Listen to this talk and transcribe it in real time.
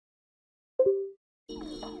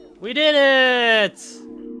We did it!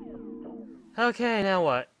 Okay, now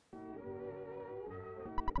what?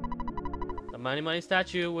 The Money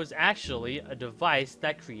statue was actually a device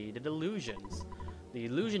that created illusions. The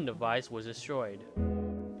illusion device was destroyed.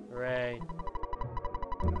 Hooray.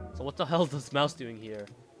 So what the hell is this mouse doing here?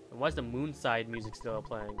 And why is the Moonside music still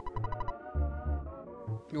playing?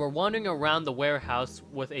 You were wandering around the warehouse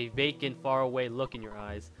with a vacant, faraway look in your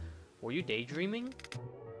eyes. Were you daydreaming?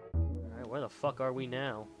 Alright, where the fuck are we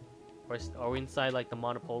now? Are we inside, like, the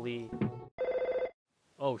Monopoly?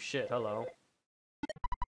 Oh shit, hello.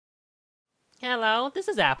 Hello, this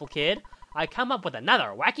is Apple Kid. I come up with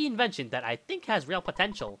another wacky invention that I think has real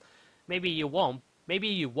potential. Maybe you won't,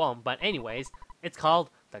 but anyways, it's called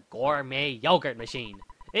the Gourmet Yogurt Machine.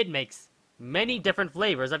 It makes many different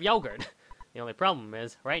flavors of yogurt. The only problem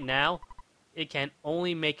is, right now, it can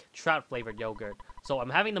only make trout-flavored yogurt. So I'm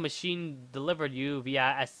having the machine delivered you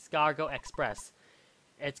via Escargot Express.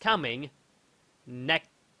 It's coming.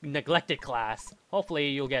 Neglected class. Hopefully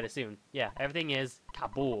you'll get it soon. Yeah, everything is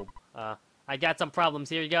kaboom. I got some problems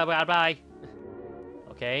here. You go, bye-bye.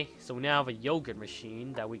 Okay, so we now have a yogurt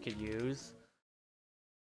machine that we could use.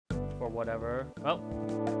 For whatever. Oh.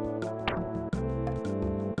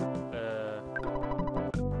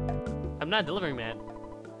 I'm not a delivery man.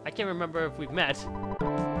 I can't remember if we've met.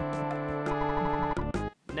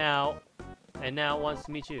 Now it wants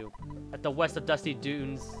to meet you at the west of Dusty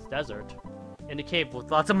Dunes Desert, in a cave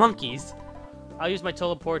with lots of monkeys. I'll use my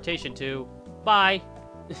teleportation to... Bye!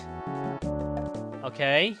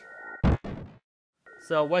 Okay.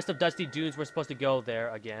 So, west of Dusty Dunes, we're supposed to go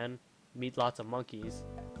there again. Meet lots of monkeys.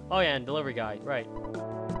 Oh yeah, and delivery guy, right.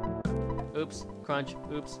 Oops, crunch,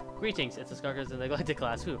 oops. Greetings, it's a Skarkers and Neglected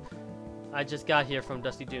class. Whew. I just got here from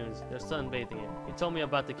Dusty Dunes. There's sunbathing it. He told me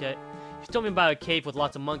about the cave. He told me about a cave with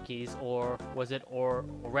lots of monkeys, or was it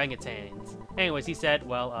orangutans? Anyways, he said,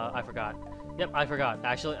 well, I forgot. Yep, I forgot.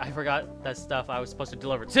 Actually, I forgot that stuff I was supposed to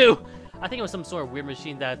deliver too. I think it was some sort of weird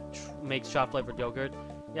machine that makes chocolate-flavored yogurt.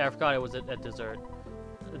 Yeah, I forgot it was a desert.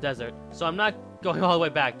 So I'm not going all the way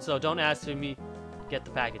back. So don't ask me to get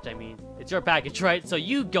the package. I mean, it's your package, right? So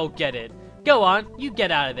you go get it. Go on, you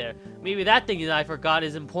get out of there. Maybe that thing that I forgot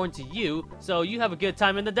is important to you, so you have a good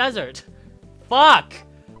time in the desert. Fuck!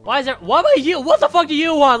 Why is there— What about you? What the fuck do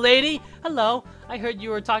you want, lady? Hello, I heard you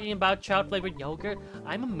were talking about trout-flavored yogurt.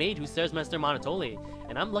 I'm a maid who serves Mr. Monotoli,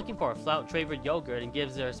 and I'm looking for a trout-flavored yogurt and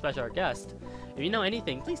gives her a special guest. If you know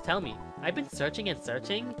anything, please tell me. I've been searching and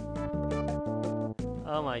searching.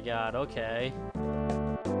 Oh my god, okay.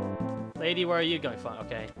 Lady, where are you going? Fine,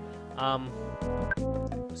 okay.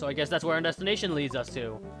 So I guess that's where our destination leads us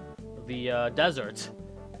to. The, desert.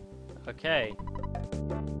 Okay.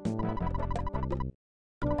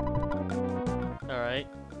 Alright.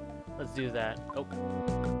 Let's do that. Oh.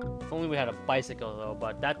 If only we had a bicycle, though,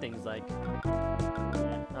 but that thing's like...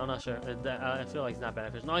 I'm not sure. I feel like it's not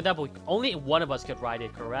beneficial. Not only that, but only one of us could ride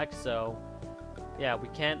it, correct? So... yeah, we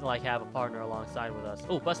can't, like, have a partner alongside with us.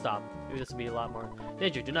 Oh, bus stop. Maybe this would be a lot more...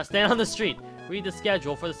 Danger, do not stand on the street. Read the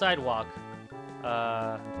schedule for the sidewalk.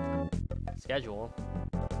 Schedule?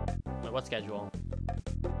 Wait, what schedule?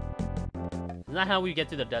 Isn't that how we get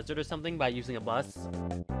to the desert or something? By using a bus?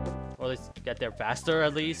 Or at least get there faster,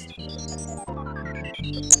 at least?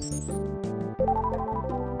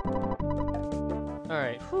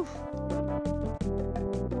 Alright, whew.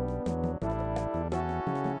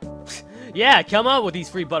 Yeah, come on with these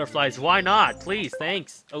free butterflies. Why not? Please,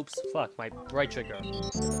 thanks. Oops, fuck, my right trigger.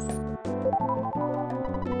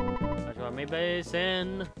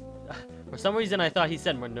 Basin. For some reason, I thought he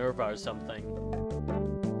said Minerva or something.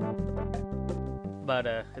 But,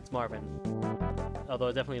 it's Marvin. Although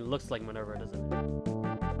it definitely looks like Minerva, doesn't it?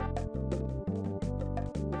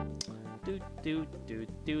 Do do do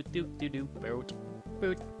do do do do boot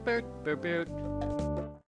boot boot boot boot.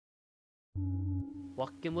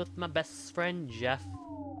 Walking with my best friend Jeff.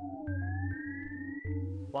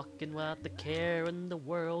 Walking without the care in the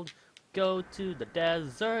world. Go to the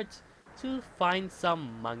desert to find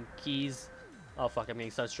some monkeys. Oh fuck, I'm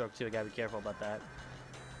getting sunstroke too. I gotta be careful about that.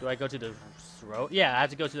 Do I go to the road? Yeah, I have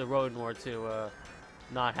to go to the road in order to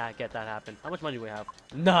not get that happen. How much money do we have?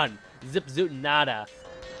 None. Zip zoot nada.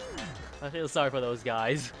 I feel sorry for those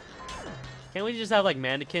guys. Can't we just have like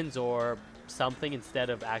mannequins or something instead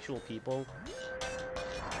of actual people?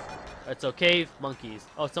 It's okay, monkeys.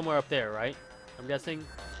 Oh, somewhere up there, right? I'm guessing.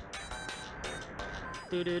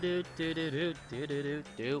 Do do do do do do do do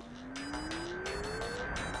do.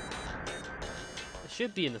 It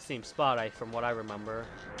should be in the same spot, from what I remember.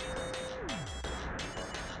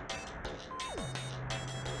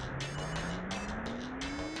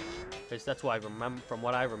 Because that's what I remember. From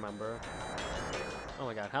what I remember. Oh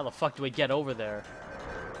my god, how the fuck do we get over there?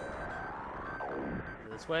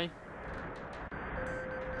 This way?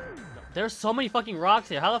 No, there's so many fucking rocks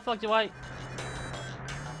here. How the fuck do I...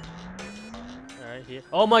 Alright, here.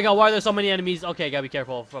 Oh my god, why are there so many enemies? Okay, gotta be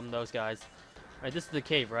careful from those guys. Alright, this is the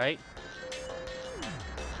cave, right?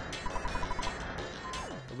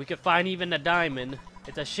 We could find even a diamond.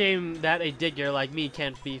 It's a shame that a digger like me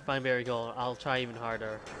can't find berry gold. I'll try even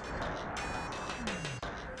harder.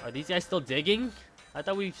 Are these guys still digging? I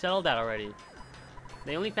thought we settled that already.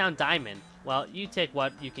 They only found diamond. Well, you take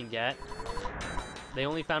what you can get. They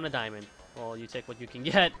only found a diamond. Well, you take what you can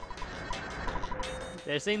get.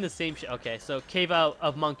 They're saying the same shit. Okay, so cave out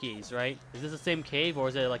of monkeys, right? Is this the same cave, or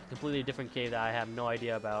is it like a completely different cave that I have no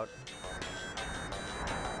idea about?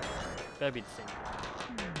 Gotta be the same.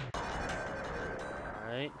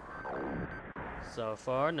 Alright. So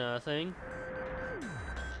far, nothing.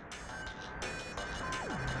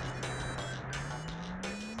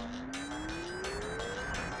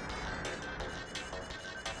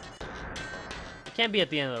 It can't be at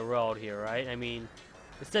the end of the road here, right? I mean,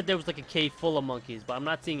 it said there was like a cave full of monkeys, but I'm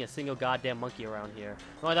not seeing a single goddamn monkey around here.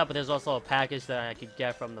 Not only that, but there's also a package that I could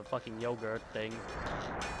get from the fucking yogurt thing.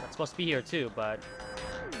 That's supposed to be here too, but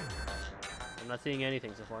I'm not seeing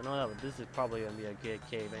anything so far. No, no, but this is probably gonna be a good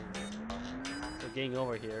cave anyway. So getting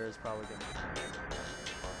over here is probably gonna...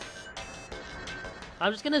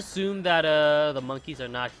 I'm just gonna assume that the monkeys are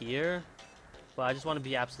not here, but I just want to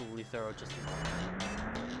be absolutely thorough just in case.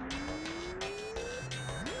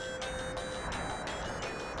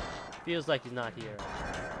 Feels like he's not here.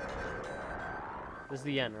 This is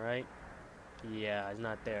the end, right? Yeah, he's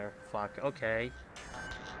not there. Fuck, okay.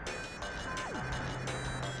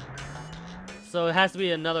 So it has to be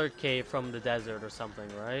another cave from the desert or something,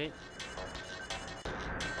 right?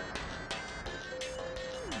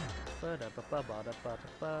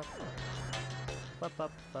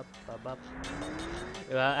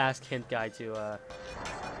 I'll ask Hint Guy to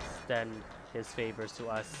extend his favors to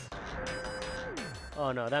us.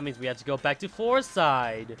 Oh no, that means we have to go back to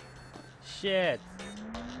Foreside. Shit.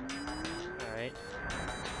 Alright.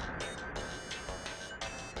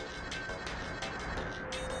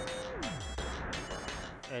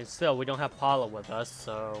 And still, we don't have Paula with us,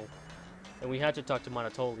 so... And we had to talk to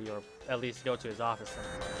Monotoli, or at least go to his office and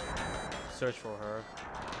search for her.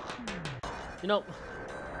 You know,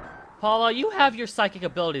 Paula, you have your psychic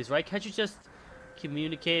abilities, right? Can't you just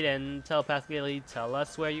communicate and telepathically tell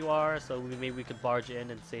us where you are, so maybe we could barge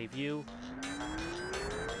in and save you?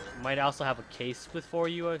 Might also have a case for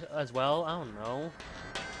you as well. I don't know.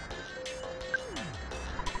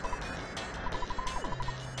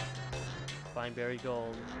 Find berry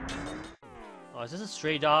gold. Oh, is this a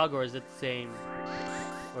stray dog, or is it the same,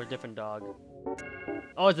 or a different dog?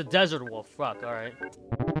 Oh, it's a desert wolf. Fuck. All right.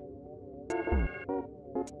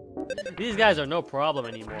 These guys are no problem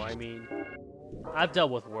anymore. I mean, I've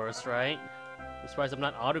dealt with worse, right? I'm surprised I'm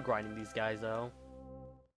not auto-grinding these guys, though.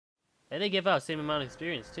 And they give out the same amount of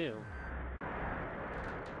experience, too. Oh,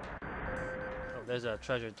 there's a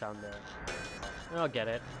treasure down there. I'll get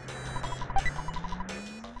it.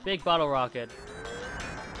 Big bottle rocket.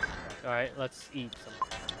 Alright, let's eat some.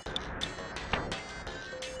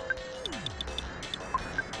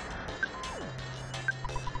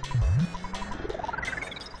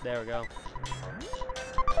 There we go.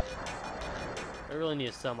 I really need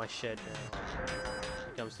to sell my shit now. When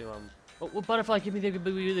it comes to oh, butterfly, give me the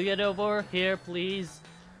get over here, please.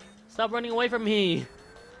 Stop running away from me.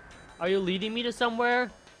 Are you leading me to somewhere?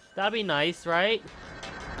 That'd be nice, right?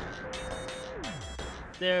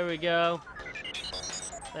 There we go.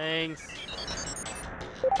 Thanks.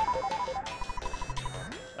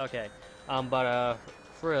 Okay. But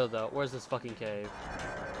for real though, where's this fucking cave?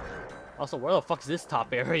 Also, where the fuck is this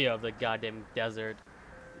top area of the goddamn desert?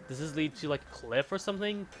 Does this lead to like a cliff or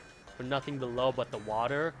something? With nothing below but the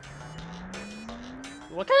water?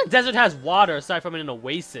 What kind of desert has water aside from an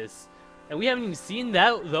oasis? And we haven't even seen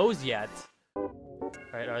those yet.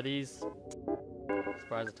 Alright, are these...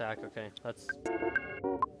 Surprise attack, okay. Let's...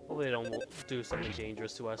 Hopefully they don't do something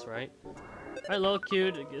dangerous to us, right? Alright, little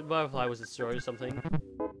cute butterfly was destroyed or something.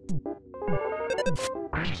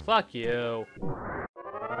 Fuck you.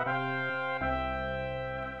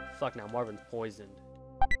 Fuck, now Marvin's poisoned.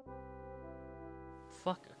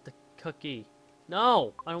 Fuck the cookie.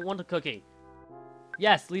 No! I don't want the cookie.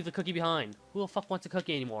 Yes, leave the cookie behind. Who the fuck wants a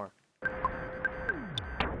cookie anymore?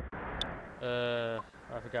 I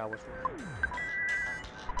forgot which one.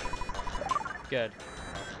 Good.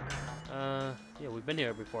 Yeah, we've been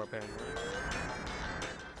here before apparently.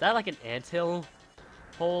 Is that like an anthill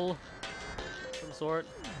hole of some sort?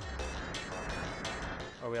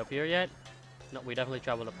 Are we up here yet? No, we definitely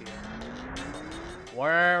traveled up here.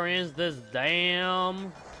 Where is this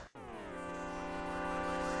damn?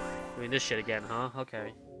 Doing this shit again, huh?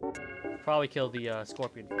 Okay. Probably kill the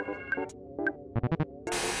scorpion.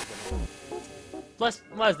 Plus,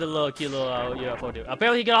 what does the little cute little UFO do?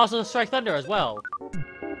 Apparently, he can also strike thunder as well.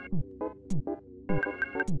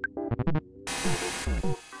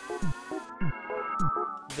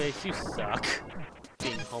 Base, you suck.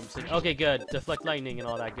 Being homesick. Okay, good. Deflect lightning and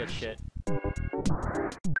all that good shit.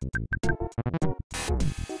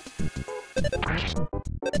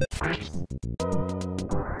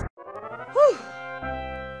 Whew.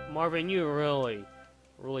 Marvin, you really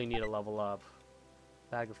need to level up.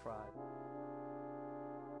 Bag of fries.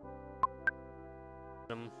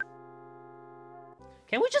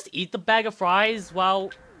 Can we just eat the bag of fries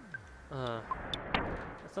while...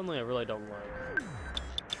 that's something I really don't like.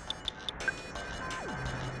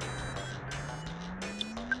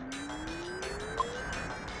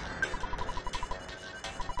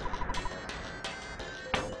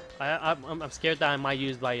 I'm scared that I might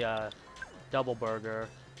use my double burger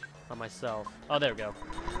on myself. Oh, there we go.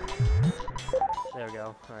 There we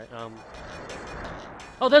go. All right.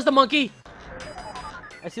 Oh, there's the monkey.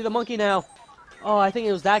 I see the monkey now. Oh, I think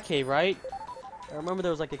it was that cave, right? I remember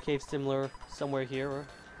there was like a cave similar somewhere here. All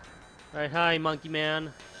right, hi, monkey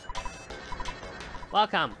man.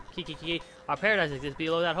 Welcome, Kiki. Our paradise exists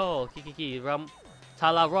below that hole. Kiki.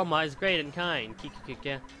 Talaroma is great and kind.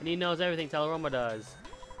 Kiki. And he knows everything Talaroma does.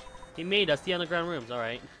 He made us the underground rooms. All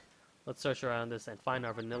right. Let's search around this and find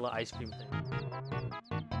our vanilla ice cream thing.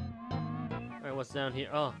 Alright, what's down here?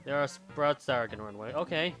 Oh, there are sprouts that are gonna run away.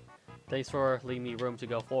 Okay. Thanks for leaving me room to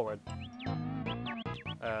go forward.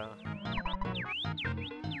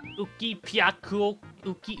 Uki Pyaku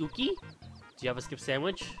Uki. Do you have a skip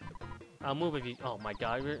sandwich? I'll move if you... Oh my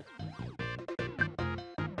god.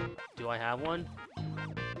 Do I have one?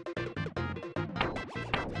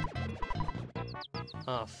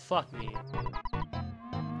 Oh, fuck me.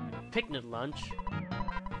 Picnic lunch?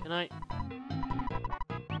 Can I...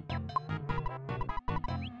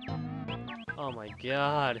 Oh my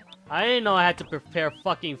god. I didn't know I had to prepare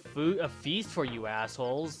fucking food, a feast for you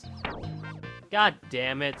assholes. God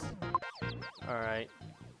damn it. Alright.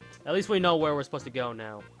 At least we know where we're supposed to go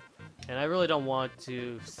now. And I really don't want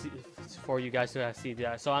to for you guys to see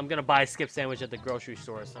that. So I'm gonna buy a skip sandwich at the grocery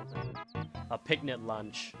store or something. A picnic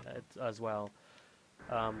lunch as well.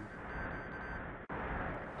 I'm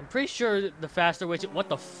pretty sure the faster way to... What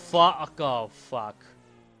the fuck? Oh, fuck.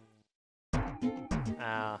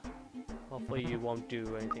 Hopefully you won't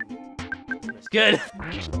do anything. That's good!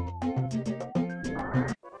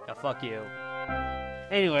 Yeah, fuck you.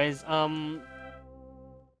 Anyways,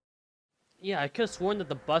 yeah, I could've sworn that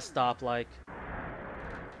the bus stop, like,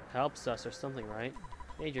 helps us or something, right?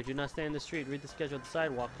 Danger, do not stand in the street. Read the schedule of the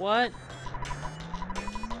sidewalk. What?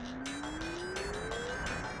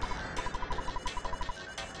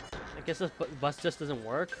 I guess this bus just doesn't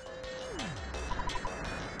work.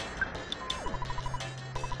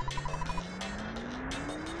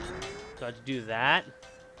 So I have to do that?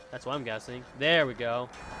 That's what I'm guessing. There we go.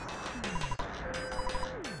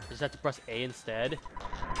 I just have to press A instead.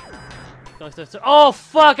 Oh,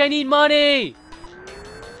 fuck! I need money!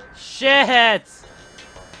 Shit!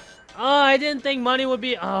 Oh, I didn't think money would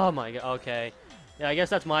be... Oh my god, okay. Yeah, I guess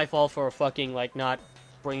that's my fault for fucking, like, not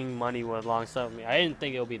bringing money alongside of me. I didn't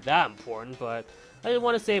think it would be that important, but I didn't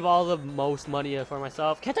want to save all the most money for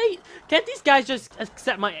myself. Can't these guys just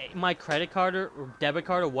accept my credit card or debit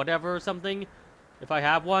card or whatever or something? If I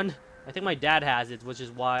have one? I think my dad has it, which is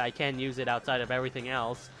why I can't use it outside of everything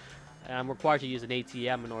else. And I'm required to use an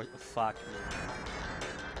ATM in order... Fuck me.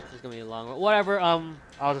 It's gonna be a long one. Whatever, I'll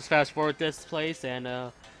just fast forward this place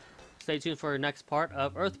and, stay tuned for the next part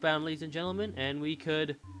of Earthbound, ladies and gentlemen, and we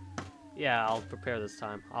could... Yeah, I'll prepare this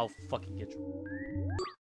time. I'll fucking get you.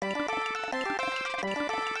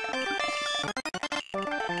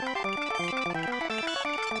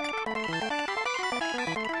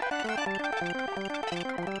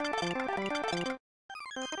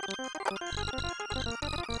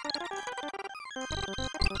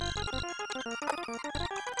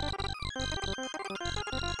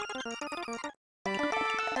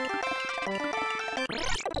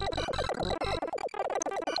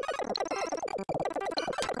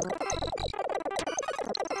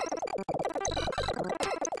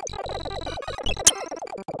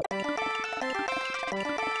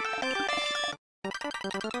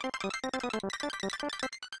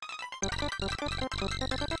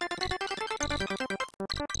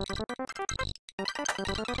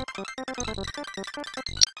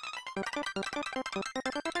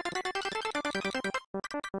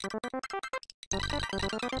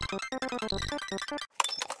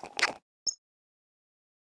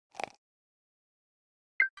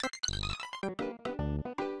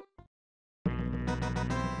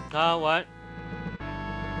 Oh, what?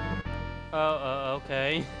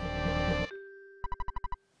 Okay.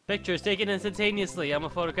 Pictures taken instantaneously. I'm a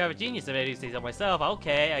photographic genius. I made these things up myself.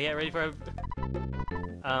 Okay, I get ready for.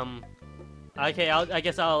 Okay, I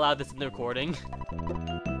guess I'll allow this in the recording.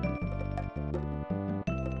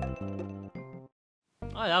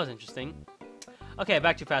 Oh, that was interesting. Okay,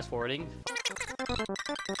 back to fast forwarding.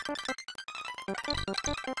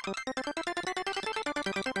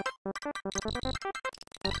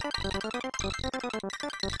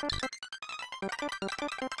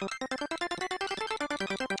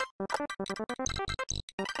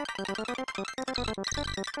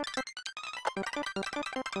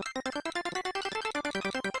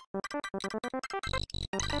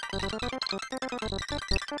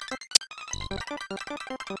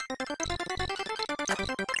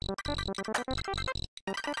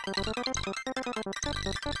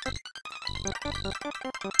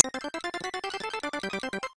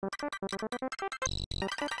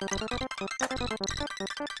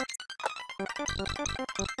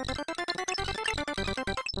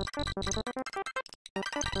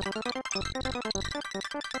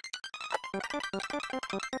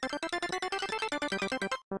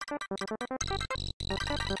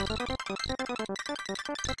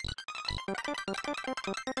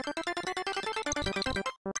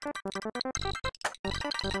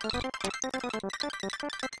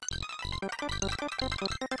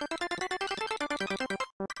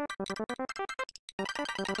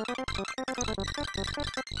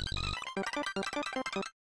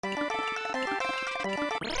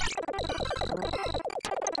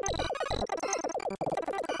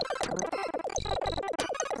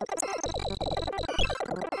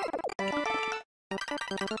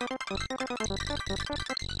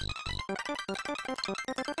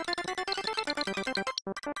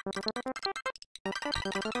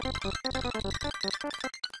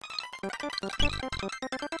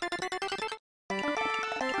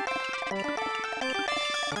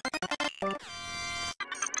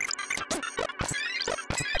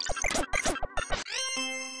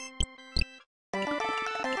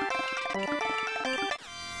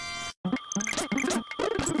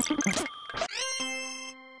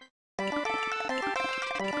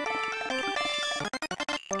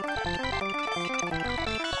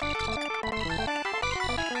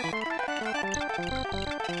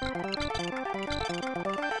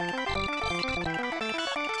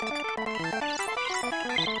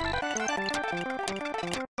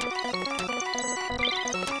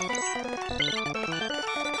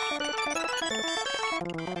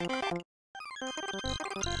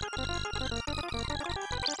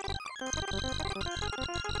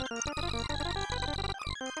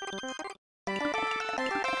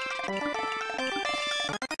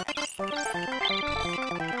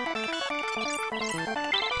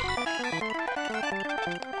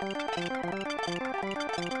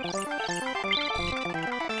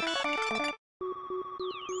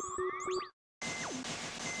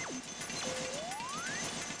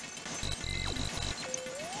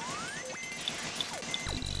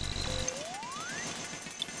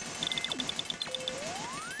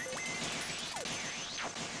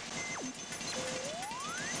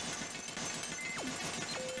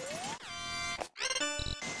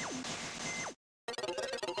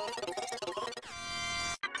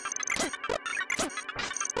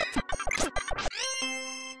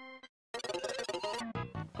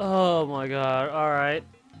 Oh my god, alright.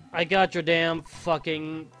 I got your damn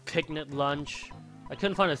fucking picnic lunch. I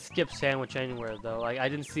couldn't find a skip sandwich anywhere though. Like, I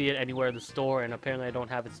didn't see it anywhere in the store, and apparently I don't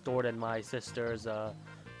have it stored in my sister's,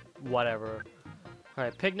 whatever.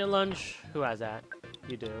 Alright, picnic lunch. Who has that?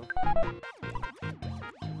 You do.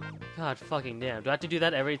 God fucking damn. Do I have to do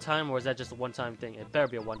that every time, or is that just a one-time thing? It better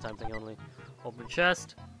be a one-time thing only. Open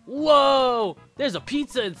chest. Whoa! There's a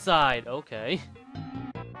pizza inside! Okay.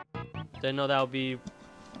 Didn't know that would be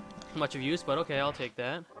much of use, but okay, I'll take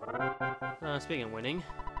that. Speaking of winning.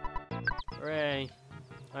 Hooray.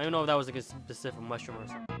 I don't even know if that was like a specific mushroom or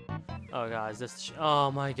something. Oh god, is this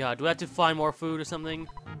oh my god, do I have to find more food or something?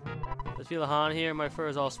 Let's feel the Han here, my fur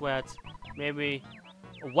is all sweat. Maybe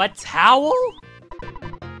a wet towel?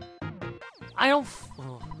 I don't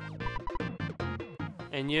oh.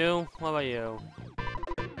 And you? What about you?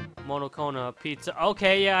 Monokona pizza.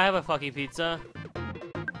 Okay, yeah, I have a fucking pizza.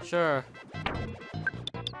 Sure.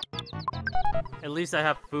 At least I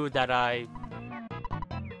have food that I...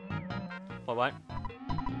 What?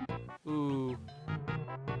 Ooh.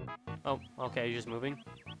 Oh, okay, you're just moving.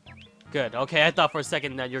 Good. Okay, I thought for a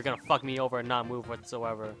second that you're gonna fuck me over and not move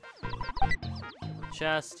whatsoever.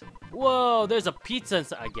 Chest. Whoa, there's a pizza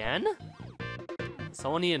again?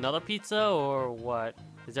 Someone need another pizza or what?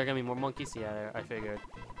 Is there gonna be more monkeys? Yeah, I figured.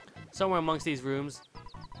 Somewhere amongst these rooms,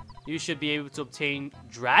 you should be able to obtain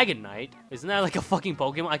Dragonite. Isn't that like a fucking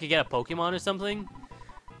Pokemon? I could get a Pokemon or something?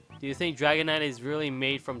 Do you think Dragonite is really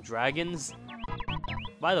made from dragons?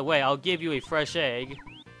 By the way, I'll give you a fresh egg.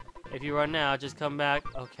 If you run out, just come back.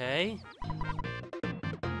 Okay.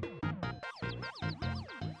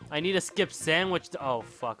 I need a skip sandwich. Oh,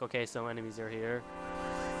 fuck. Okay, so enemies are here.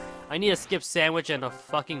 I need a skip sandwich and a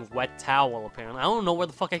fucking wet towel, apparently. I don't know where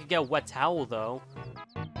the fuck I could get a wet towel, though.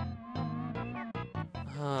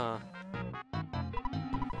 Huh.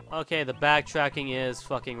 Okay, the backtracking is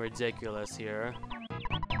fucking ridiculous here.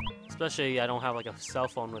 Especially, I don't have, like, a cell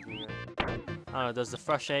phone with me. I don't know, does the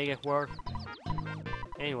fresh egg work?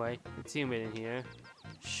 Anyway, it's humid in here.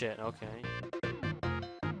 Shit, okay.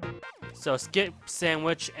 So, skip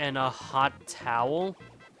sandwich and a hot towel.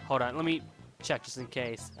 Hold on, let me check just in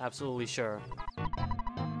case. Absolutely sure.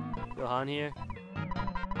 Go on here.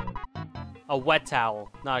 A wet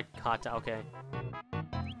towel, not a hot towel. Okay.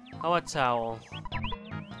 A wet towel.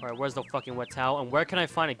 Alright, where's the fucking wet towel? And where can I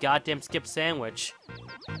find a goddamn skip sandwich?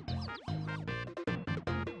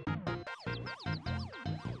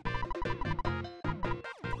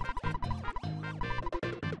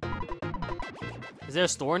 Is there a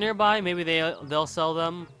store nearby? Maybe they'll sell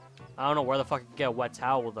them. I don't know where the fuck I can get a wet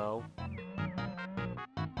towel though.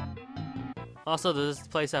 Also, does this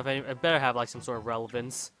place have any? It better have like some sort of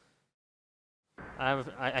relevance.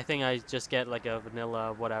 I think I just get like a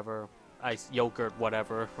vanilla whatever, ice yogurt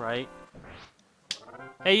whatever, right?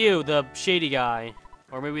 Hey you, the shady guy,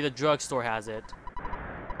 or maybe the drugstore has it.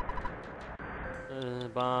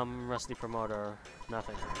 Bomb, rusty promoter,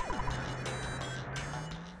 nothing.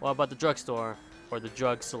 What about the drugstore? Or the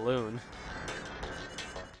drug saloon?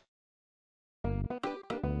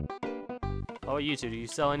 Oh, you two, do you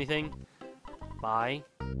sell anything? Buy.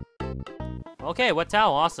 Okay, wet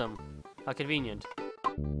towel, awesome. How convenient.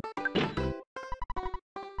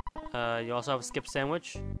 You also have a skip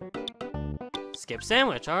sandwich? Skip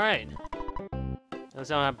sandwich, alright. I don't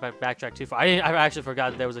have to backtrack too far. I actually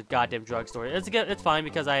forgot that there was a goddamn drugstore. It's fine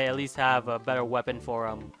because I at least have a better weapon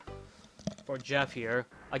for Jeff here.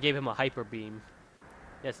 I gave him a hyper beam.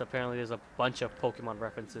 Yes, apparently there's a bunch of Pokemon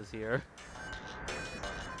references here.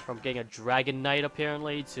 From getting a Dragonite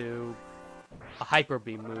apparently to a hyper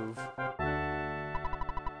beam move.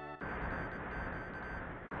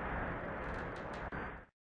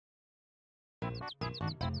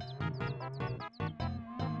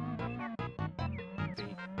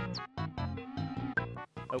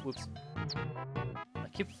 Oh, whoops. I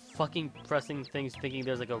keep fucking pressing things thinking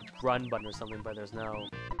there's like a run button or something, but there's no.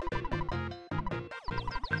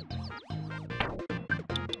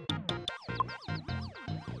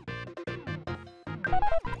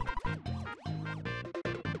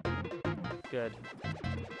 Good.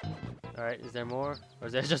 Alright, is there more? Or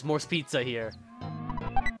is there just more pizza here?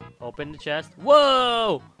 Open the chest.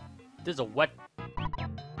 Whoa! There's a wet...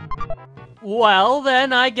 Well,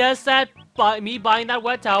 then, I guess that me buying that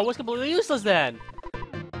wet towel was completely useless then.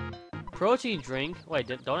 Protein drink. Wait,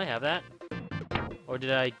 don't I have that? Or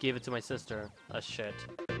did I give it to my sister? Oh, shit.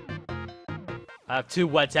 I have 2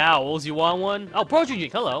 wet towels. You want one? Oh, protein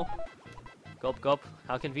drink. Hello. Gulp, gulp.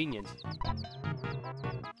 How convenient.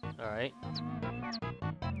 Alright.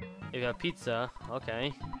 You got pizza.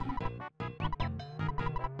 Okay.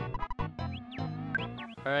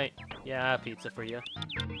 Alright. Yeah, I have pizza for you.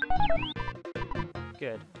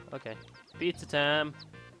 Good. Okay. Pizza time.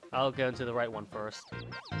 I'll go into the right one first.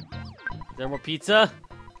 Is there more pizza?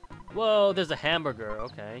 Whoa, there's a hamburger.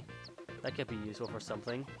 Okay. That could be useful for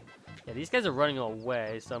something. Yeah, these guys are running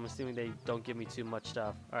away, so I'm assuming they don't give me too much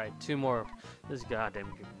stuff. Alright, 2 more. This is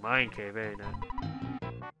goddamn mine cave, ain't it?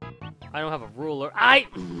 I don't have a ruler.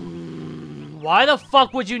 Why the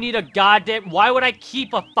fuck would you need a goddamn... Why would I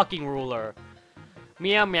keep a fucking ruler?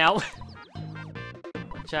 Meow meow.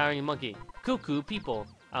 Chattering monkey. Cuckoo people.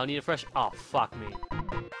 I'll need a fresh... Oh, fuck me.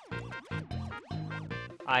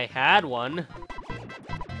 I had one.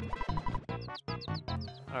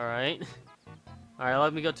 Alright. Alright,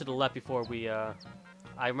 let me go to the left before we, I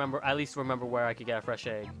at least remember where I could get a fresh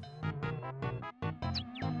egg.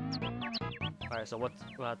 Alright, so what's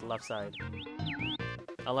at the left side?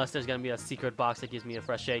 Unless there's gonna be a secret box that gives me a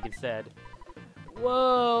fresh egg instead.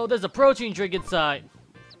 Whoa, there's a protein drink inside!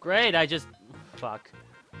 Great, I just... Fuck.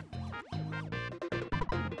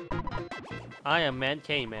 I am Man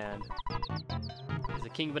K-Man. He's a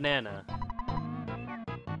King Banana.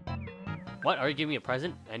 What? Are you giving me a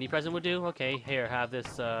present? Any present would do? Okay, here, have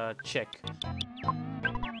this, chick.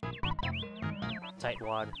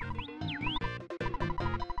 Tightwad.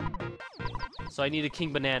 So I need a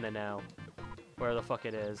king banana now. Where the fuck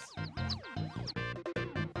it is.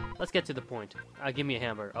 Let's get to the point. Give me a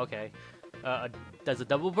hamburger. Okay. Does a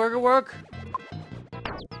double burger work?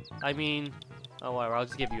 I mean... Oh, whatever. I'll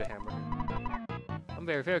just give you a hamburger. I'm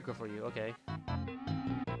very, very good for you. Okay.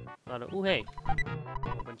 Ooh, hey.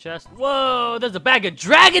 Open chest. Whoa! There's a bag of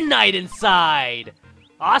Dragonite inside!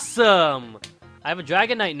 Awesome! I have a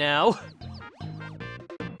Dragonite now.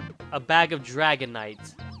 A bag of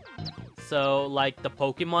Dragonite. So, like the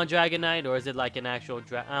Pokemon Dragonite, or is it like an actual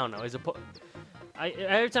I don't know. Is it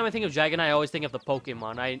every time I think of Dragonite, I always think of the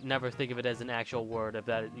Pokemon. I never think of it as an actual word, if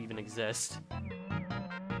that even exists.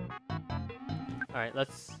 Alright,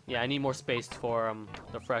 let's... Yeah, I need more space for,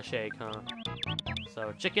 the fresh egg, huh?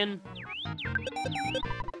 So, chicken.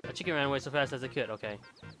 A chicken ran away so fast as it could. Okay.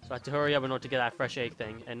 So I have to hurry up in order to get that fresh egg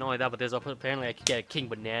thing. And not only that, but there's apparently I could get a king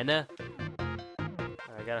banana.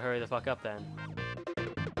 Alright, gotta hurry the fuck up then.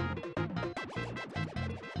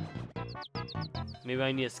 Maybe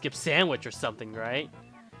I need a skip sandwich or something, right?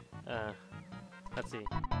 Let's see.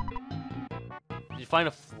 Did you find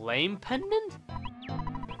a flame pendant?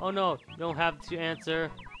 Oh no, you don't have to answer.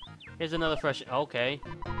 Here's another fresh... Okay.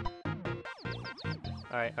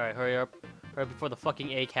 Alright, hurry up. Hurry up before the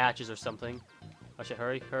fucking egg hatches or something. I should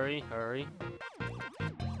hurry.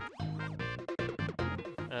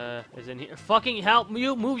 Is in here. Fucking help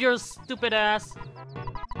you! Move your stupid ass!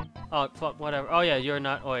 Oh, fuck, whatever. Oh yeah, you're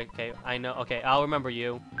not... Oh, okay, I know. Okay, I'll remember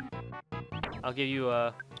you. I'll give you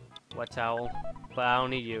a wet towel. But I don't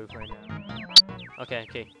need you right now.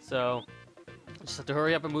 Okay, so... Just have to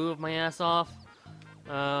hurry up and move my ass off.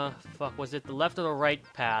 Fuck, was it the left or the right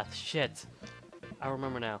path? Shit. I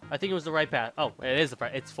remember now. I think it was the right path. Oh, it is the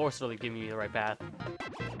right. It's forcefully giving me the right path.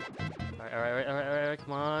 Alright,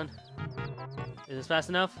 come on. Is this fast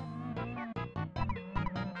enough?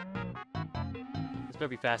 This better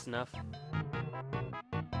be fast enough.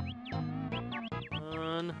 Come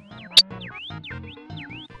on.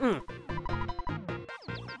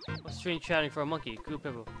 What's strange chatting for a monkey? Cool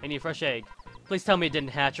pibble. I need a fresh egg. Please tell me it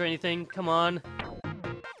didn't hatch or anything. Come on.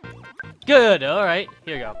 Good. All right.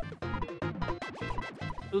 Here you go.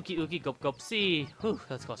 Ookie, gulp, see. Whew,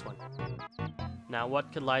 that's close one. Now,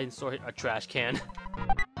 what could lie in store? A trash can.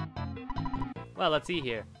 Well, let's see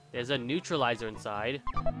here. There's a neutralizer inside.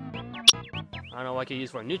 I don't know what I could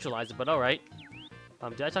use for a neutralizer, but all right.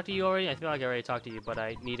 Did I talk to you already? I feel like I already talked to you, but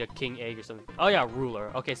I need a king egg or something. Oh yeah,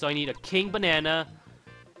 ruler. Okay, so I need a king banana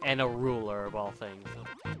and a ruler of all things.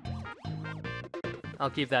 I'll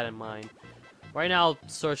keep that in mind. Right now, I'll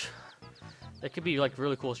search. There could be like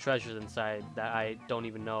really cool treasures inside that I don't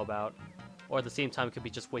even know about, or at the same time, it could be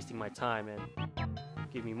just wasting my time and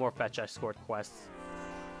give me more fetch escort quests.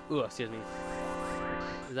 Ooh, excuse me.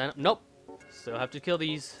 Is that nope? Still have to kill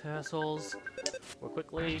these assholes more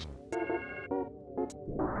quickly.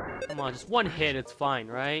 Come on, just one hit, it's fine,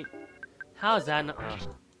 right? How is that?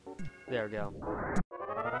 There we go.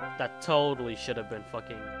 That totally should have been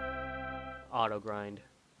fucking auto grind.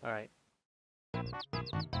 All right.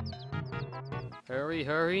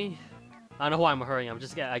 Hurry. I don't know why I'm hurrying.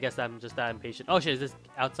 I guess I'm just that impatient. Oh shit, is this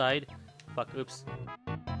outside? Fuck, oops.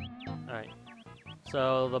 Alright.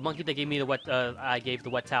 So, the monkey that gave me the wet, I gave the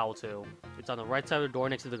wet towel to. It's on the right side of the door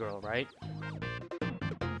next to the girl, right?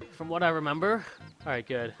 From what I remember. Alright,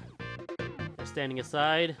 good. They're standing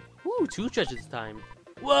aside. Woo, 2 treasures this time.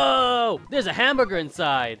 Whoa! There's a hamburger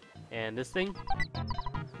inside! And this thing?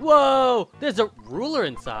 Whoa! There's a ruler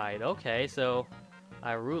inside. Okay, so...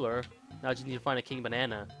 I ruler. Now I just need to find a king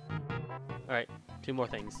banana. Alright, 2 more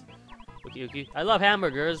things. Ookie. I love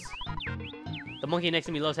hamburgers. The monkey next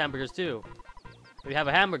to me loves hamburgers too. If you have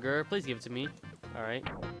a hamburger, please give it to me. Alright.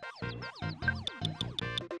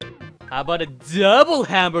 How about a double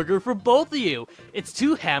hamburger for both of you? It's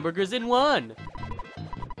 2 hamburgers in 1.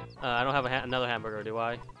 I don't have another hamburger, do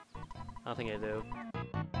I? I don't think I do.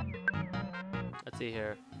 Let's see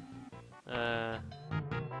here. Yeah,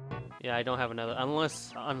 I don't have another.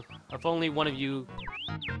 Unless, if only one of you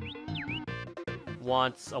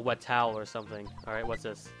wants a wet towel or something. Alright, what's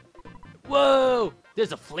this? Whoa!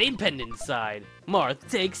 There's a flame pendant inside. Marth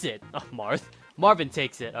takes it. Oh, Marvin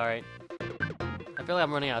takes it. Alright. I feel like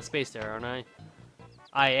I'm running out of space there, aren't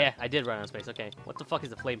I? Yeah, I did run out of space. Okay. What the fuck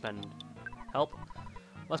is a flame pendant? Help.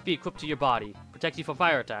 Must be equipped to your body. Protects you from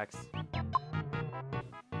fire attacks.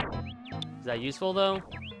 Is that useful, though?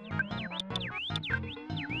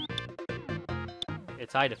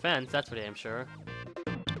 It's high defense, that's for damn sure.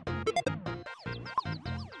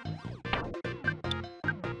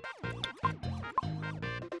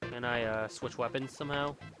 Can I switch weapons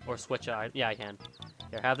somehow? Or switch yeah, I can.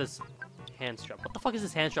 Here, have this hand strap. What the fuck is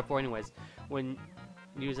this hand strap for anyways? When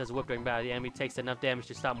used as a whip during battle, the enemy takes enough damage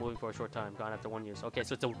to stop moving for a short time. Gone after 1 use. Okay,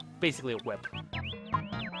 so it's basically a whip.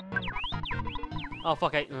 Oh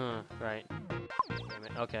fuck, right. Damn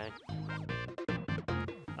it, okay.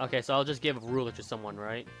 Okay, so I'll just give a ruler to someone,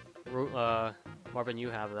 right? Marvin,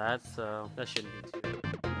 you have that, so that shouldn't be too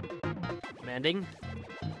demanding.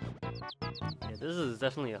 Yeah, this is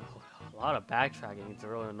definitely a lot of backtracking. It's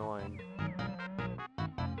really annoying.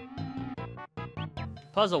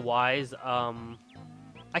 Puzzle-wise,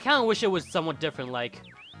 I kind of wish it was somewhat different. Like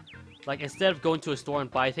instead of going to a store and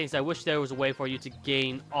buy things, I wish there was a way for you to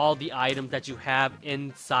gain all the items that you have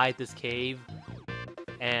inside this cave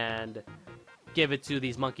and give it to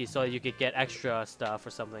these monkeys so you could get extra stuff or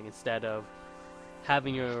something instead of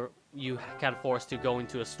having you kind of forced to go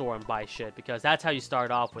into a store and buy shit, because that's how you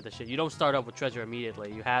start off with the shit. You don't start off with treasure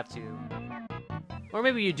immediately. You have to. Or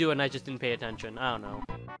maybe you do and I just didn't pay attention. I don't know.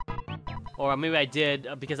 Or maybe I did,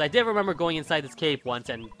 because I did remember going inside this cave once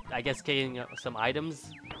and I guess getting some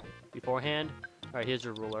items beforehand. Alright, here's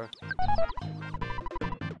your ruler.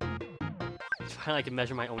 Finally I can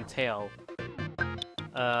measure my own tail.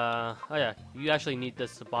 Oh yeah, you actually need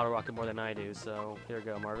this bottle rocket more than I do, so here we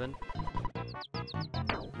go, Marvin.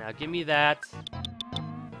 Now give me that.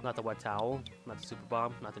 Not the wet towel, not the super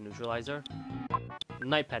bomb, not the neutralizer.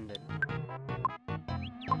 Night pendant.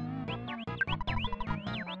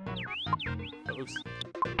 Oh, oops.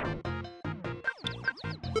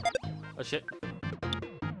 Oh shit.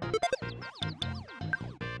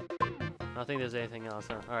 I don't think there's anything else,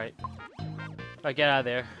 huh? Alright. Alright, get out of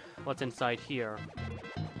there. What's inside here?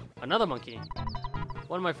 Another monkey.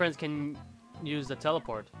 One of my friends can use the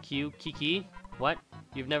teleport. Kiki? What?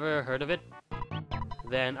 You've never heard of it?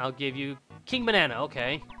 Then I'll give you King Banana,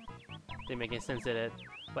 okay. Didn't make any sense, did it?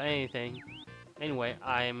 But anything. Anyway,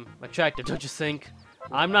 I'm attractive, don't you think?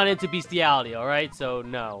 I'm not into bestiality, alright? So,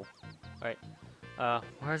 no. Alright.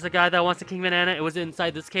 Where's the guy that wants the King Banana? It was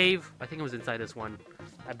inside this cave? I think it was inside this one.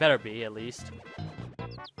 I better be, at least.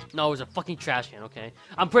 No, it was a fucking trash can, okay.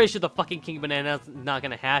 I'm pretty sure the fucking King Banana's not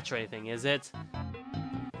gonna hatch or anything, is it?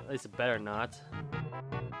 At least it better not.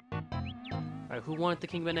 Alright, who wanted the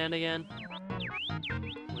King Banana again?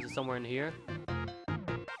 Was it somewhere in here?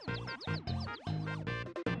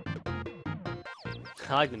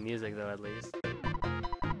 I like the music, though, at least.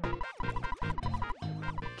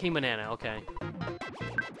 King Banana, okay.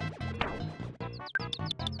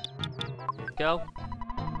 Here we go.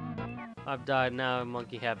 I've died now in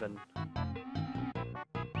monkey heaven.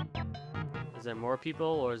 Is there more people,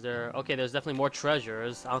 or is there... Okay, there's definitely more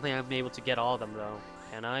treasures. I don't think I've been able to get all of them, though.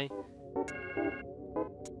 Can I?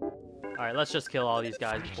 Alright, let's just kill all these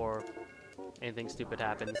guys before anything stupid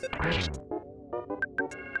happens.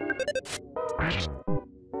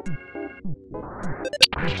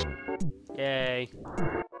 Yay.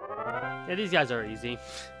 Yeah, these guys are easy.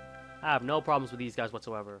 I have no problems with these guys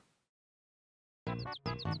whatsoever.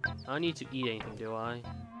 I don't need to eat anything, do I?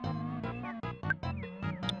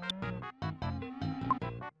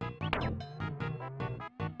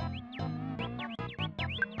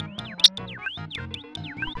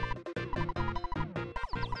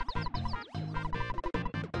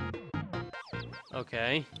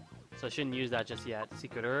 Okay, so I shouldn't use that just yet.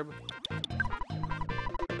 Secret herb.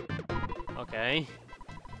 Okay.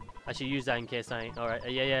 I should use that in case I... Alright,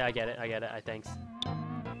 yeah, I get it, thanks.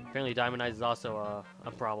 Apparently Diamond Eyes is also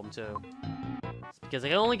a problem too. It's because I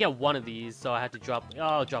can only get one of these, so I had to drop... Oh,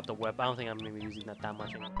 I'll drop the whip. I don't think I'm going to be using that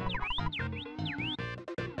much anymore.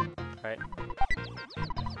 Alright.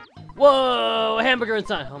 Whoa! A hamburger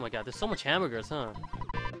inside! Oh my god, there's so much hamburgers, huh?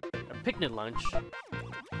 A picnic lunch.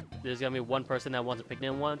 There's gonna be one person that wants a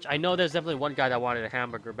picnic lunch. I know there's definitely one guy that wanted a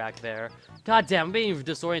hamburger back there. God damn, I'm being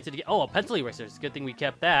disoriented again. Oh, a pencil eraser. It's a good thing we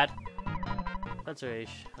kept that. Pencil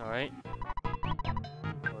eraser. Alright.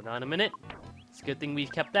 Hold on a minute. It's a good thing we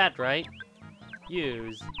kept that, right?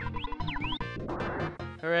 Use.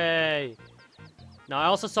 Hooray! Now, I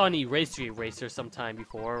also saw an eraser sometime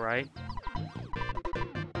before, right?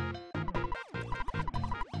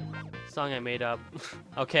 Song I made up.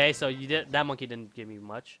 Okay, so you did. That monkey didn't give me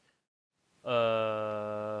much.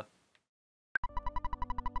 The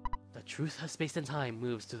truth of space and time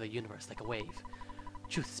moves through the universe like a wave.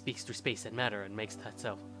 Truth speaks through space and matter and makes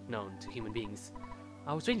itself known to human beings.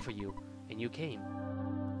 I was waiting for you, and you came.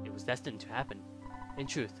 It was destined to happen. In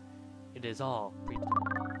truth, it is all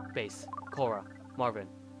Base, Cora, Marvin,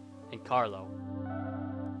 and Carlo.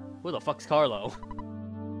 Who the fuck's Carlo?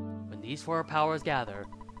 When these four powers gather,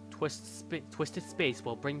 twisted space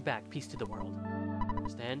will bring back peace to the world.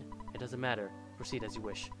 Understand? It doesn't matter. Proceed as you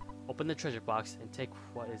wish. Open the treasure box and take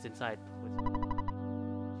what is inside with you.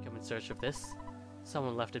 You come in search of this?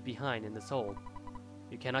 Someone left it behind in this hole.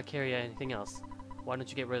 You cannot carry anything else. Why don't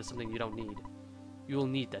you get rid of something you don't need? You will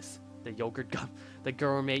need this. The the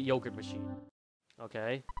gourmet yogurt machine.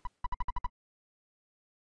 Okay.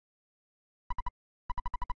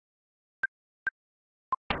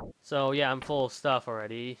 So yeah, I'm full of stuff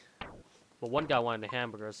already. But one guy wanted a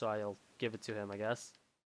hamburger, so I'll give it to him, I guess.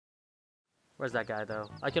 Where's that guy, though?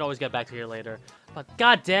 I can always get back to here later. But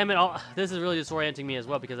god damn it, this is really disorienting me as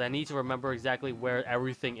well, because I need to remember exactly where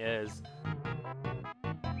everything is.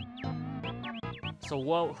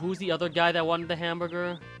 So who's the other guy that wanted the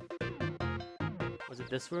hamburger? Was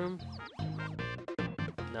it this room?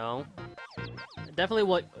 No.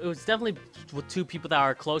 Definitely it was definitely with two people that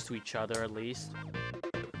are close to each other, at least.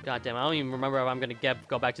 God damn, I don't even remember if I'm gonna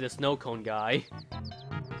go back to the snow cone guy.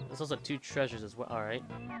 There's also two treasures as well. Alright.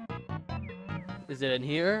 Is it in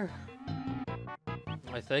here?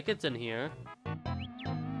 I think it's in here.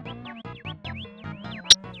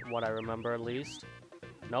 What I remember, at least.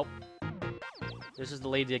 Nope. This is the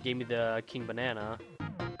lady that gave me the king banana.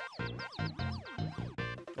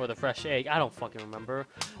 Or the fresh egg. I don't fucking remember.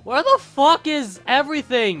 Where the fuck is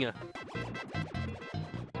everything? I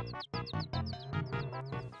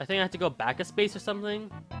think I have to go back a space or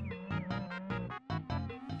something.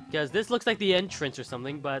 Because this looks like the entrance or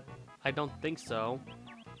something, but I don't think so.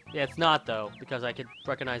 Yeah, it's not though, because I could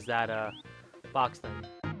recognize that box thing.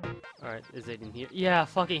 Alright, is it in here? Yeah,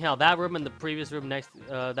 fucking hell. That room and the previous room next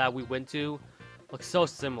that we went to looks so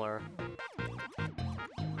similar.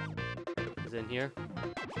 Is it in here?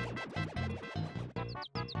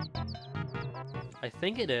 I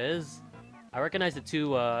think it is. I recognize the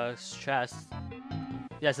two chests.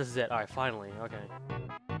 Yes, this is it. Alright, finally. Okay.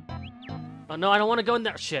 Oh no, I don't want to go in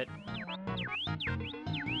there. Shit.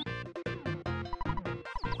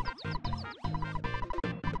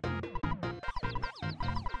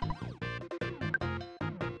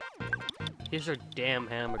 Here's your damn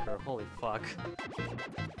hamburger. Holy fuck.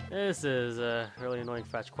 This is a really annoying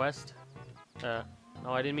fetch quest. Oh,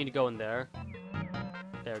 I didn't mean to go in there.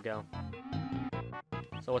 There we go.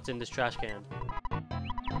 So what's in this trash can?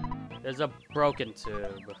 There's a broken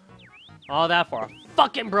tube. All that for a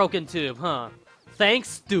fucking broken tube, huh? Thanks,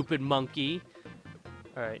 stupid monkey.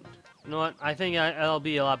 Alright. You know what? I think it'll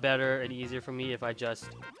be a lot better and easier for me if I just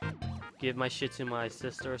give my shit to my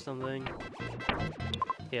sister or something.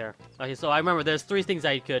 Here. Okay, so I remember there's three things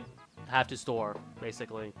I could have to store,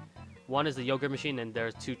 basically. One is the yogurt machine, and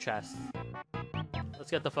there's two chests. Let's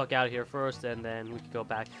get the fuck out of here first, and then we can go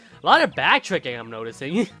back. A lot of backtracking, I'm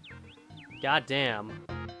noticing. God damn.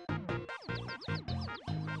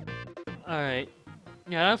 Alright.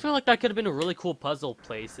 Yeah, I feel like that could have been a really cool puzzle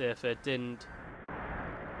place if it didn't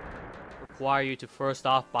require you to first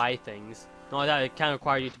off buy things. No, that it can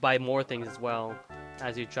require you to buy more things as well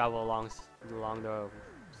as you travel along the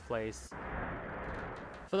place.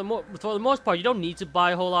 For the most part, you don't need to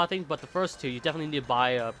buy a whole lot of things, but the first two, you definitely need to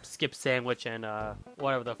buy a skip sandwich and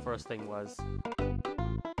whatever the first thing was.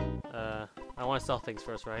 I want to sell things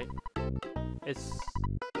first, right? It's...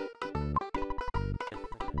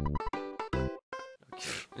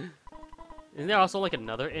 Isn't there also like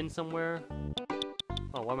another inn somewhere?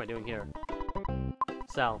 Oh, what am I doing here?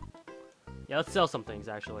 Sell. Yeah, let's sell some things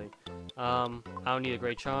actually. I don't need a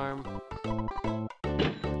great charm.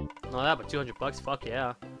 No, that, but 200 bucks? Fuck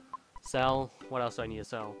yeah. Sell. What else do I need to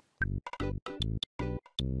sell?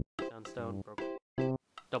 Sunstone. Broken.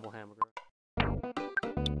 Double hamburger.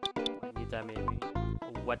 I need that maybe.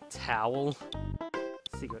 A wet towel.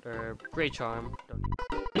 Secret herb. Great charm. Don't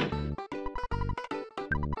need.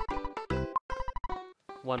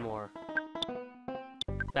 One more.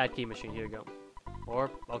 Bad key machine. Here you go. Or,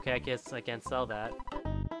 okay, I guess I can't sell that.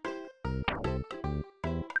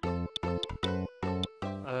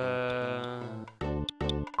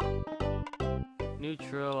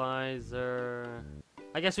 Neutralizer.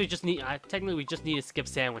 I guess we just need. Technically, we just need a skip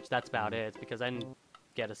sandwich. That's about it. Because I didn't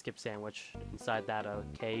get a skip sandwich inside that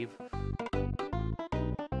cave.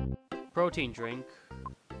 Protein drink,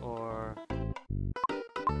 or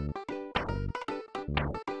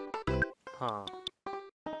huh?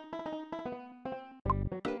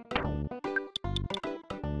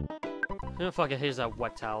 Oh, fuck it. Here's a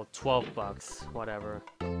wet towel. 12 bucks. Whatever.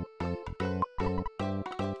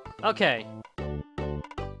 Okay.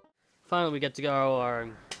 Finally, we get to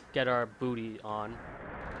get our booty on,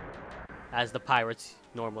 as the pirates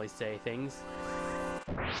normally say things.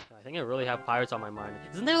 I think I really have pirates on my mind.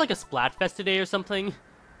 Isn't there like a Splatfest today or something?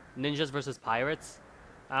 Ninjas versus pirates?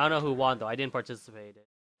 I don't know who won though. I didn't participate.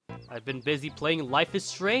 I've been busy playing Life is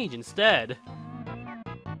Strange instead.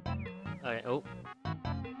 Alright, oh.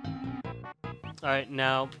 Alright,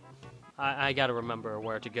 now I gotta remember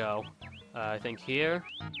where to go. I think here.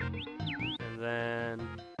 And then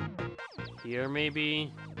here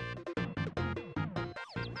maybe.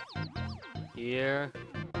 Here.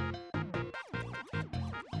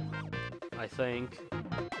 I think.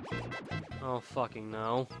 Oh, fucking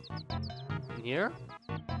no. In here?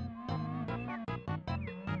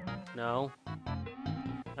 No.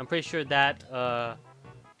 I'm pretty sure that,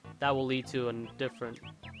 that will lead to a different...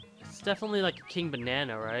 It's definitely like a king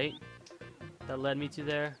banana, right? That led me to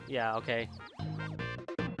there? Yeah, okay.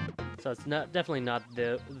 So it's not definitely not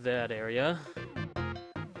that area.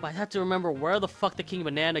 But I have to remember where the fuck the king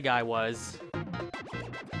banana guy was.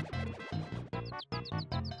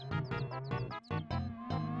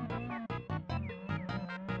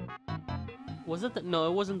 Was it no,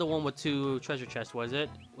 it wasn't the one with 2 treasure chests, was it?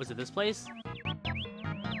 Was it this place?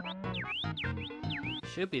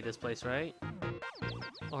 Should be this place, right?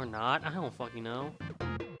 Or not? I don't fucking know.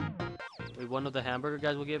 Maybe one of the hamburger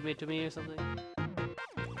guys will give it to me or something?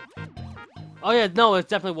 Oh yeah, no, it's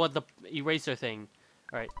definitely what the eraser thing.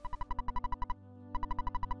 Alright.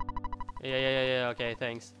 Yeah, okay,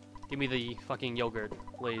 thanks. Give me the fucking yogurt,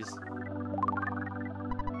 please.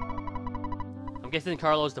 I'm guessing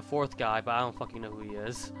Carlo's the 4th guy, but I don't fucking know who he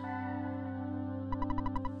is.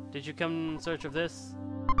 Did you come in search of this?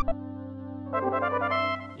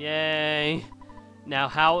 Yay! Now,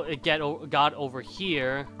 how it got over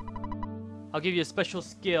here... I'll give you a special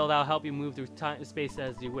skill that'll help you move through time and space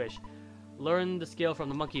as you wish. Learn the skill from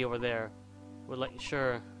the monkey over there.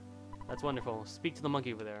 Sure. That's wonderful. Speak to the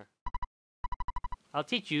monkey over there. I'll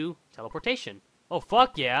teach you teleportation. Oh,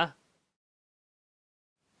 fuck yeah!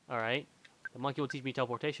 Alright. The monkey will teach me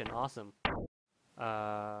teleportation. Awesome.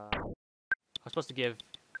 I was supposed to give...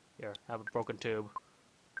 Here, have a broken tube.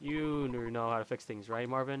 You know how to fix things, right,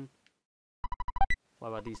 Marvin? What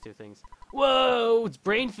about these 2 things? Whoa! It's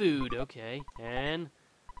brain food! Okay. And...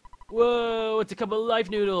 Whoa! It's a couple of life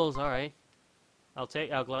noodles! Alright. I'll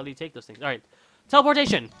gladly take those things. Alright.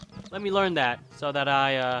 Teleportation! Let me learn that, so that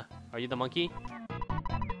I, Are you the monkey?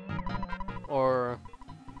 Or...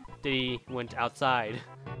 Did he went outside?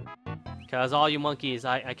 Because all you monkeys,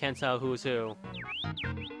 I can't tell who's who.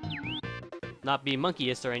 Not being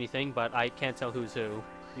monkeyist or anything, but I can't tell who's who.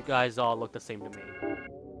 You guys all look the same to me.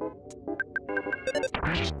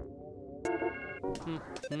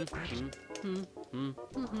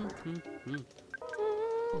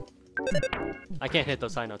 I can't hit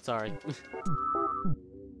those high notes, sorry.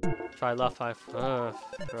 Try left 5.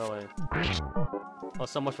 Really. Well,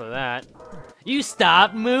 so much for that. You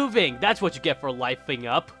stop moving! That's what you get for lifing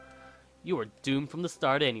up. You were doomed from the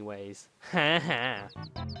start anyways. Haha.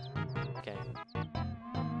 Okay.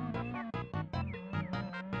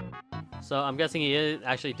 So, I'm guessing he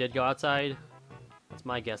actually did go outside. That's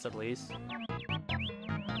my guess, at least.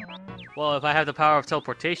 Well, if I have the power of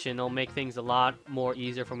teleportation, it'll make things a lot more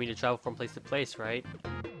easier for me to travel from place to place, right?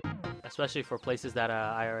 Especially for places that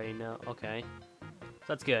I already know. Okay. So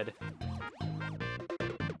that's good.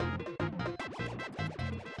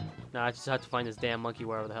 Now I just have to find this damn monkey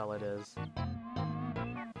wherever the hell it is.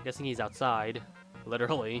 I'm guessing he's outside.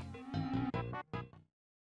 Literally.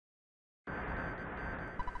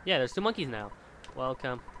 Yeah, there's 2 monkeys now.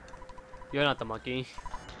 Welcome. You're not the monkey.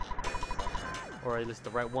 Or at least the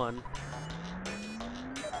right one.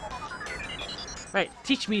 Right,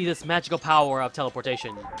 teach me this magical power of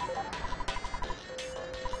teleportation.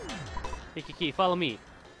 Kiki, follow me.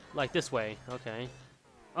 Like this way. Okay.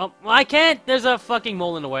 Oh, I can't! There's a fucking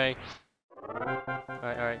mole in the way.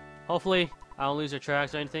 Alright. Hopefully, I don't lose your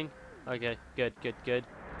tracks or anything. Okay, good.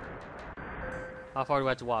 How far do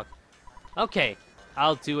I have to walk? Okay,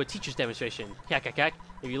 I'll do a teacher's demonstration. Kak.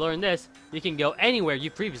 If you learn this, you can go anywhere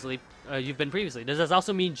you've been previously. Does this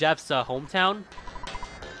also mean Jeff's hometown?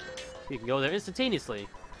 You can go there instantaneously.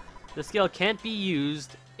 The skill can't be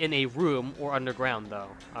used in a room or underground, though.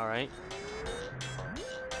 Alright.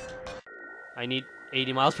 I need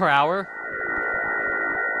 80 miles per hour.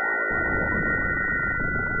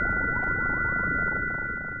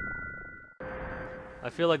 I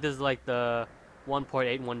feel like this is like the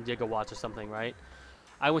 1.81 gigawatts or something, right?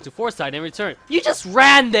 I went to Foresight and returned. You just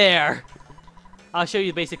ran there! I'll show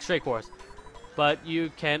you the basic straight course. But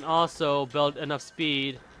you can also build enough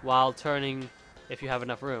speed while turning if you have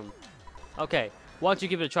enough room. Okay, why don't you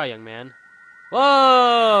give it a try, young man?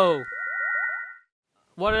 Whoa!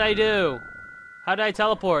 What did I do? How did I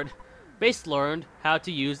teleport? Base learned how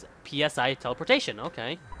to use PSI teleportation.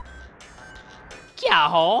 Okay.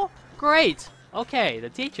 Yahoo! Great! Okay, the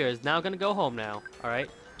teacher is now gonna go home now. Alright.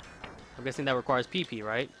 I'm guessing that requires PP,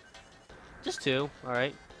 right? Just 2.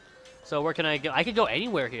 Alright. So where can I go? I could go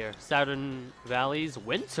anywhere here. Southern Valleys,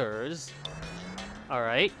 Winters. All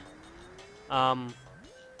right.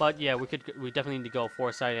 But yeah, we definitely need to go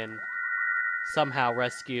Foresight and somehow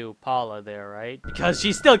rescue Paula there, right? Because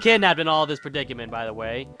she's still kidnapped in all this predicament, by the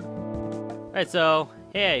way. All right, so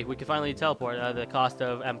hey, we can finally teleport at the cost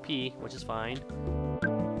of MP, which is fine.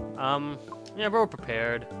 Yeah, we're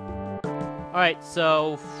prepared. All right,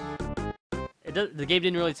 so the game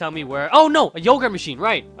didn't really tell me where. Oh no, a yogurt machine,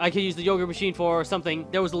 right? I can use the yogurt machine for something.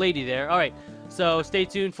 There was a lady there. All right, so stay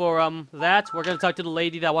tuned for that. We're gonna talk to the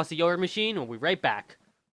lady that wants the yogurt machine. We'll be right back.